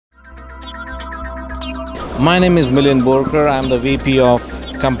My name is Milind Borkar. I'm the VP of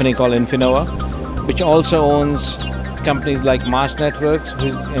a company called Infinova, which also owns companies like Mass Networks, which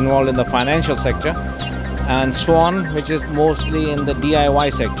is involved in the financial sector, and Swann, which is mostly in the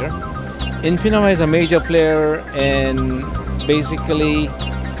DIY sector. Infinova is a major player in basically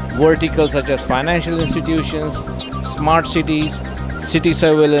verticals such as financial institutions, smart cities, city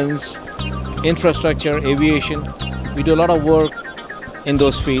surveillance, infrastructure, aviation. We do a lot of work in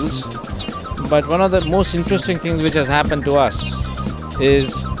those fields. But one of the most interesting things which has happened to us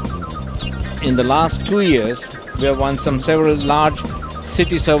is in the last 2 years, we have won several large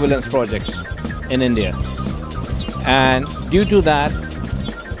city surveillance projects in India. And due to that,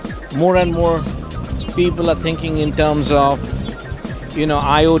 more and more people are thinking in terms of,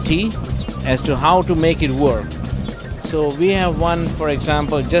 IoT as to how to make it work. So we have won, for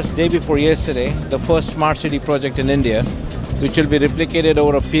example, just day before yesterday, the first smart city project in India, which will be replicated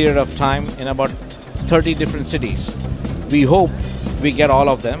over a period of time in about 30 different cities. We hope we get all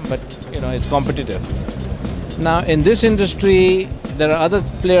of them, but it's competitive. Now in this industry, there are other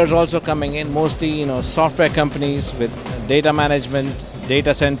players also coming in, mostly software companies with data management,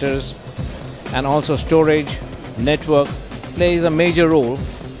 data centers, and also storage, network plays a major role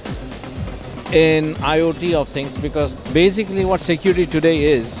in IoT of things, because basically what security today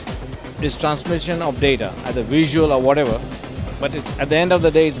is transmission of data, either visual or whatever. But at the end of the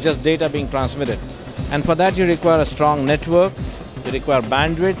day, it's just data being transmitted. And for that, you require a strong network, you require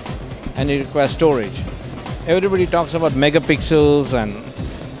bandwidth, and you require storage. Everybody talks about megapixels and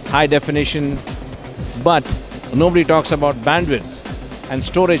high definition, but nobody talks about bandwidth and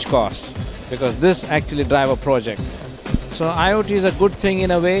storage costs, because this actually drives a project. So IoT is a good thing in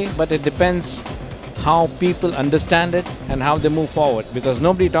a way, but it depends how people understand it and how they move forward, because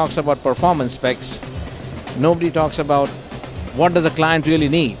nobody talks about performance specs, nobody talks about what does a client really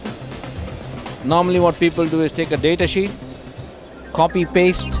need. Normally what people do is take a data sheet, copy,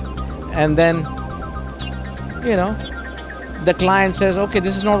 paste, and then, the client says, okay,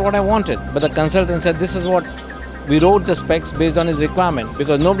 this is not what I wanted. But the consultant said, this is what we wrote the specs based on his requirement.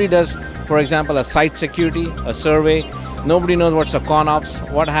 Because nobody does, for example, a site security, a survey. Nobody knows what's a ConOps,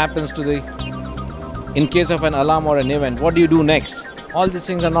 what happens to in case of an alarm or an event, what do you do next? All these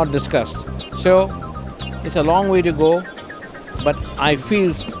things are not discussed. So it's a long way to go. But I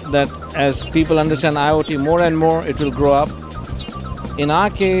feel that as people understand IoT more and more, it will grow up. In our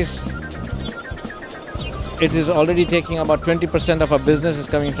case, it is already taking about 20% of our business is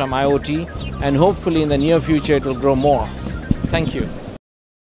coming from IoT, and hopefully in the near future it will grow more. Thank you.